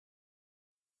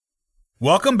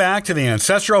Welcome back to the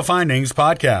Ancestral Findings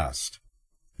Podcast.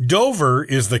 Dover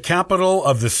is the capital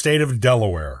of the state of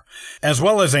Delaware, as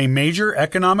well as a major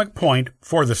economic point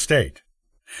for the state.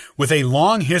 With a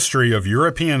long history of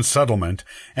European settlement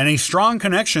and a strong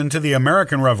connection to the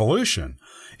American Revolution,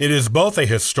 it is both a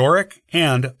historic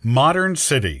and modern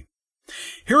city.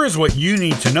 Here is what you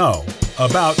need to know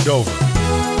about Dover.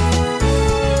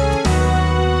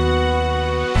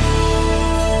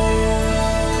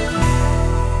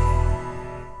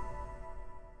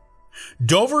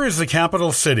 Dover is the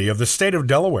capital city of the state of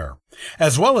Delaware,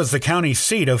 as well as the county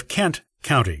seat of Kent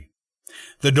County.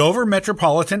 The Dover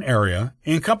metropolitan area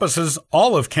encompasses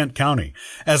all of Kent County,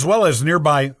 as well as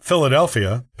nearby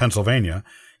Philadelphia, Pennsylvania,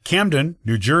 Camden,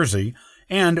 New Jersey,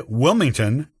 and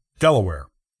Wilmington, Delaware.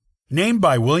 Named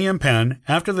by William Penn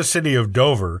after the city of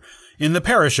Dover in the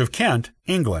parish of Kent,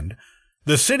 England,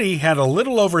 the city had a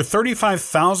little over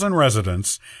 35,000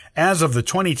 residents as of the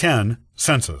 2010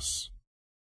 census.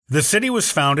 The city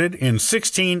was founded in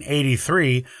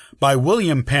 1683 by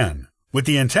William Penn, with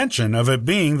the intention of it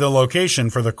being the location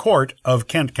for the court of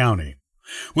Kent County,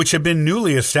 which had been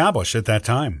newly established at that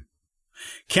time.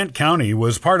 Kent County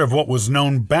was part of what was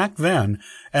known back then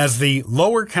as the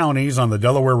Lower Counties on the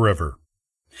Delaware River.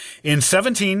 In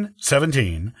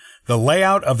 1717, the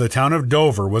layout of the town of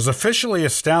Dover was officially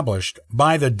established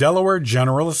by the Delaware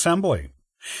General Assembly,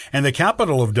 and the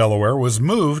capital of Delaware was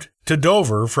moved to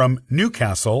Dover from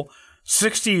Newcastle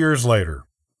 60 years later.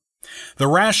 The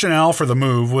rationale for the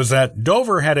move was that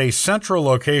Dover had a central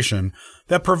location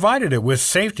that provided it with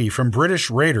safety from British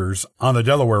raiders on the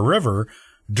Delaware River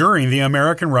during the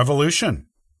American Revolution.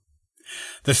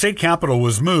 The state capital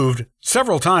was moved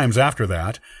several times after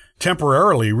that,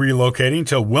 temporarily relocating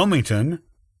to Wilmington,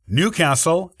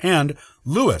 Newcastle, and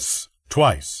Lewis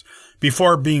twice,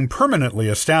 before being permanently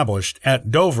established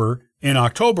at Dover in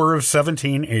October of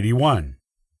 1781.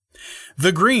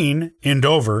 The Green in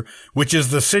Dover, which is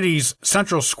the city's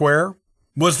central square,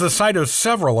 was the site of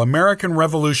several American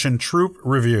Revolution troop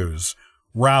reviews,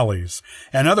 rallies,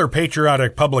 and other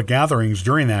patriotic public gatherings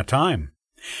during that time,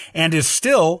 and is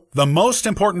still the most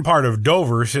important part of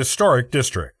Dover's historic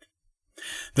district.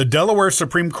 The Delaware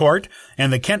Supreme Court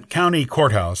and the Kent County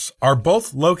Courthouse are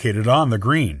both located on the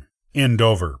Green in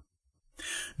Dover.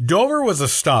 Dover was a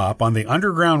stop on the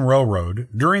Underground Railroad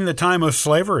during the time of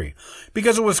slavery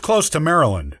because it was close to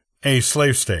Maryland, a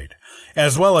slave state,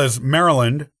 as well as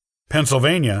Maryland,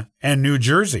 Pennsylvania, and New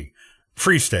Jersey,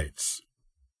 free states.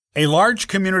 A large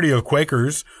community of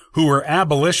Quakers who were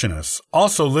abolitionists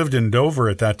also lived in Dover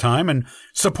at that time and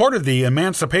supported the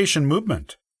emancipation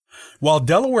movement. While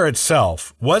Delaware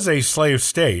itself was a slave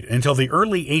state until the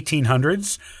early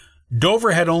 1800s,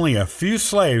 Dover had only a few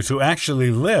slaves who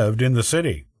actually lived in the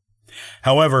city.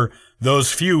 However,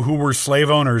 those few who were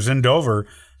slave owners in Dover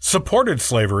supported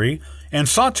slavery and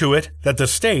saw to it that the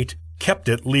state kept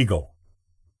it legal.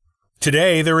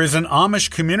 Today, there is an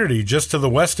Amish community just to the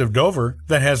west of Dover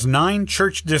that has 9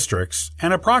 church districts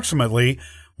and approximately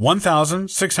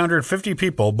 1,650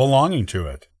 people belonging to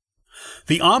it.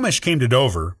 The Amish came to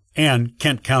Dover and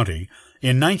Kent County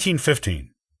in 1915.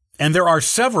 And there are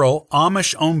several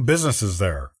Amish-owned businesses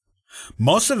there.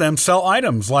 Most of them sell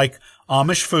items like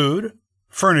Amish food,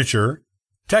 furniture,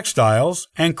 textiles,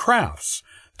 and crafts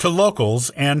to locals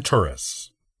and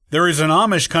tourists. There is an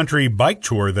Amish country bike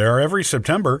tour there every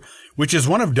September, which is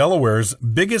one of Delaware's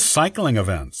biggest cycling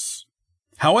events.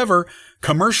 However,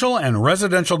 commercial and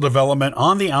residential development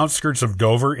on the outskirts of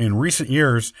Dover in recent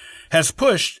years has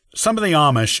pushed some of the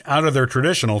Amish out of their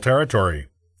traditional territory,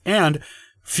 and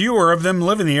fewer of them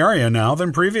live in the area now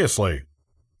than previously.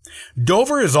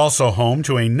 Dover is also home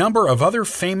to a number of other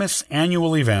famous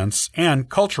annual events and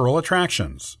cultural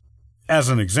attractions. As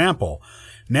an example,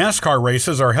 NASCAR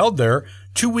races are held there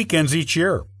 2 weekends each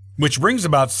year, which brings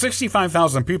about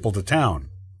 65,000 people to town.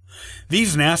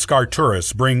 These NASCAR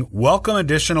tourists bring welcome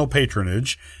additional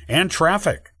patronage and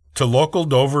traffic to local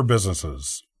Dover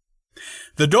businesses.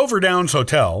 The Dover Downs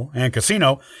Hotel and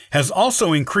Casino has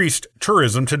also increased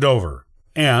tourism to Dover,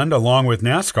 and, along with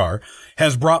NASCAR,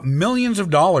 has brought millions of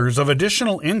dollars of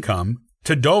additional income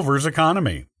to Dover's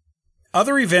economy.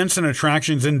 Other events and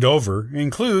attractions in Dover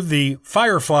include the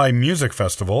Firefly Music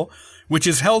Festival, which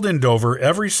is held in Dover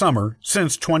every summer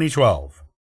since 2012.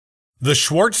 The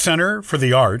Schwartz Center for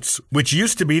the Arts, which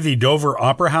used to be the Dover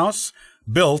Opera House,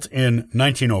 built in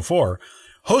 1904,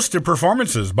 hosted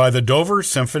performances by the Dover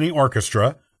Symphony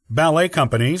Orchestra, ballet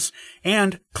companies,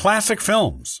 and classic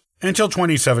films, until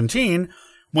 2017,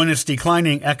 when its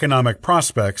declining economic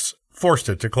prospects forced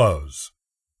it to close.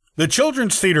 The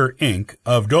Children's Theater, Inc.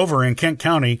 of Dover and Kent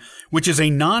County, which is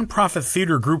a nonprofit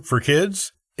theater group for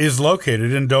kids, is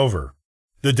located in Dover.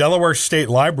 The Delaware State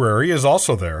Library is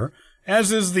also there,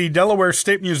 as is the Delaware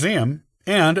State Museum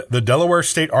and the Delaware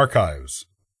State Archives.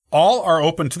 All are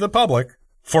open to the public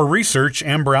for research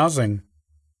and browsing.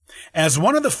 As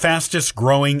one of the fastest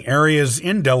growing areas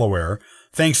in Delaware,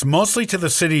 thanks mostly to the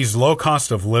city's low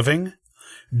cost of living,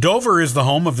 Dover is the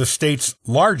home of the state's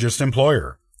largest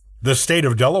employer, the state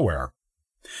of Delaware.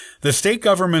 The state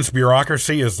government's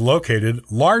bureaucracy is located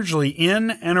largely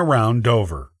in and around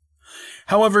Dover.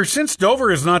 However, since Dover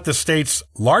is not the state's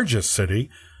largest city,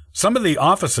 some of the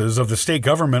offices of the state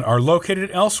government are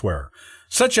located elsewhere,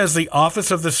 such as the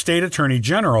Office of the State Attorney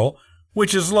General,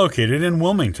 which is located in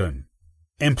Wilmington.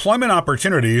 Employment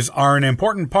opportunities are an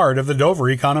important part of the Dover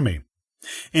economy.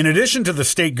 In addition to the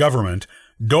state government,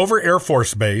 Dover Air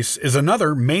Force Base is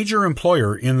another major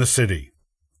employer in the city.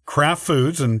 Kraft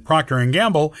Foods and Procter &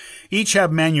 Gamble each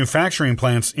have manufacturing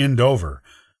plants in Dover.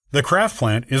 The Kraft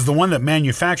plant is the one that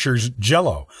manufactures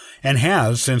Jell-O and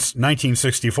has since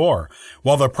 1964,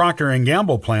 while the Procter &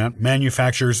 Gamble plant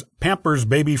manufactures Pampers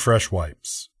Baby Fresh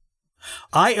Wipes.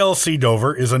 ILC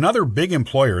Dover is another big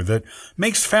employer that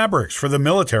makes fabrics for the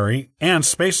military and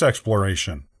space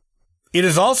exploration. It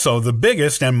is also the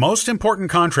biggest and most important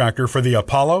contractor for the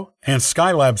Apollo and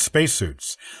Skylab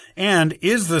spacesuits, and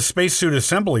is the spacesuit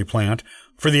assembly plant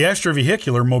for the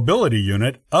extravehicular mobility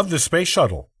unit of the Space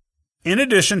Shuttle. In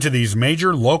addition to these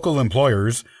major local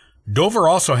employers, Dover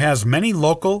also has many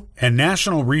local and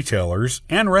national retailers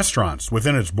and restaurants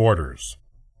within its borders.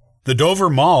 The Dover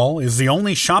Mall is the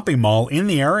only shopping mall in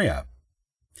the area.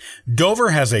 Dover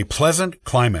has a pleasant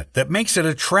climate that makes it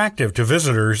attractive to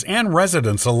visitors and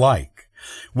residents alike.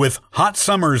 With hot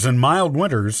summers and mild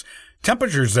winters,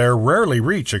 temperatures there rarely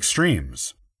reach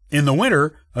extremes. In the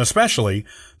winter, especially,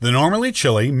 the normally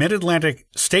chilly mid-Atlantic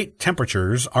state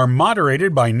temperatures are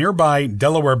moderated by nearby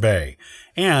Delaware Bay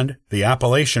and the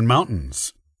Appalachian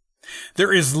Mountains.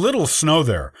 There is little snow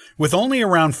there, with only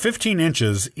around 15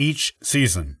 inches each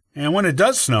season, and when it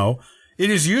does snow, it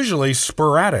is usually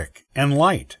sporadic and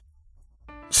light.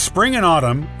 Spring and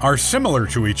autumn are similar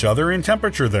to each other in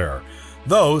temperature there,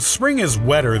 though spring is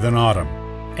wetter than autumn,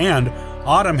 and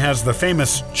autumn has the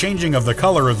famous changing of the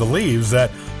color of the leaves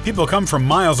that people come from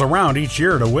miles around each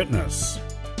year to witness.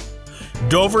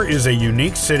 Dover is a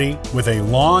unique city with a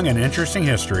long and interesting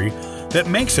history that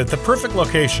makes it the perfect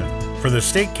location for the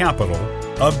state capital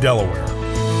of Delaware.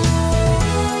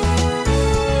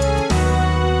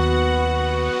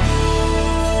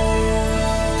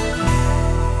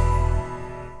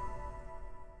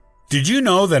 Did you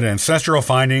know that Ancestral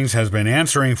Findings has been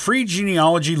answering free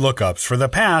genealogy lookups for the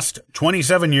past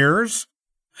 27 years?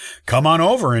 Come on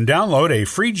over and download a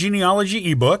free genealogy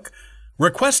ebook,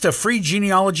 request a free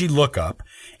genealogy lookup,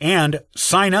 and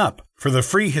sign up for the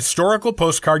free historical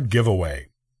postcard giveaway.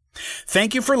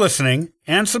 Thank you for listening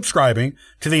and subscribing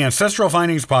to the Ancestral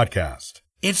Findings podcast.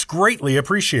 It's greatly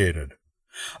appreciated.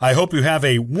 I hope you have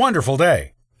a wonderful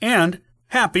day and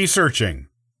happy searching.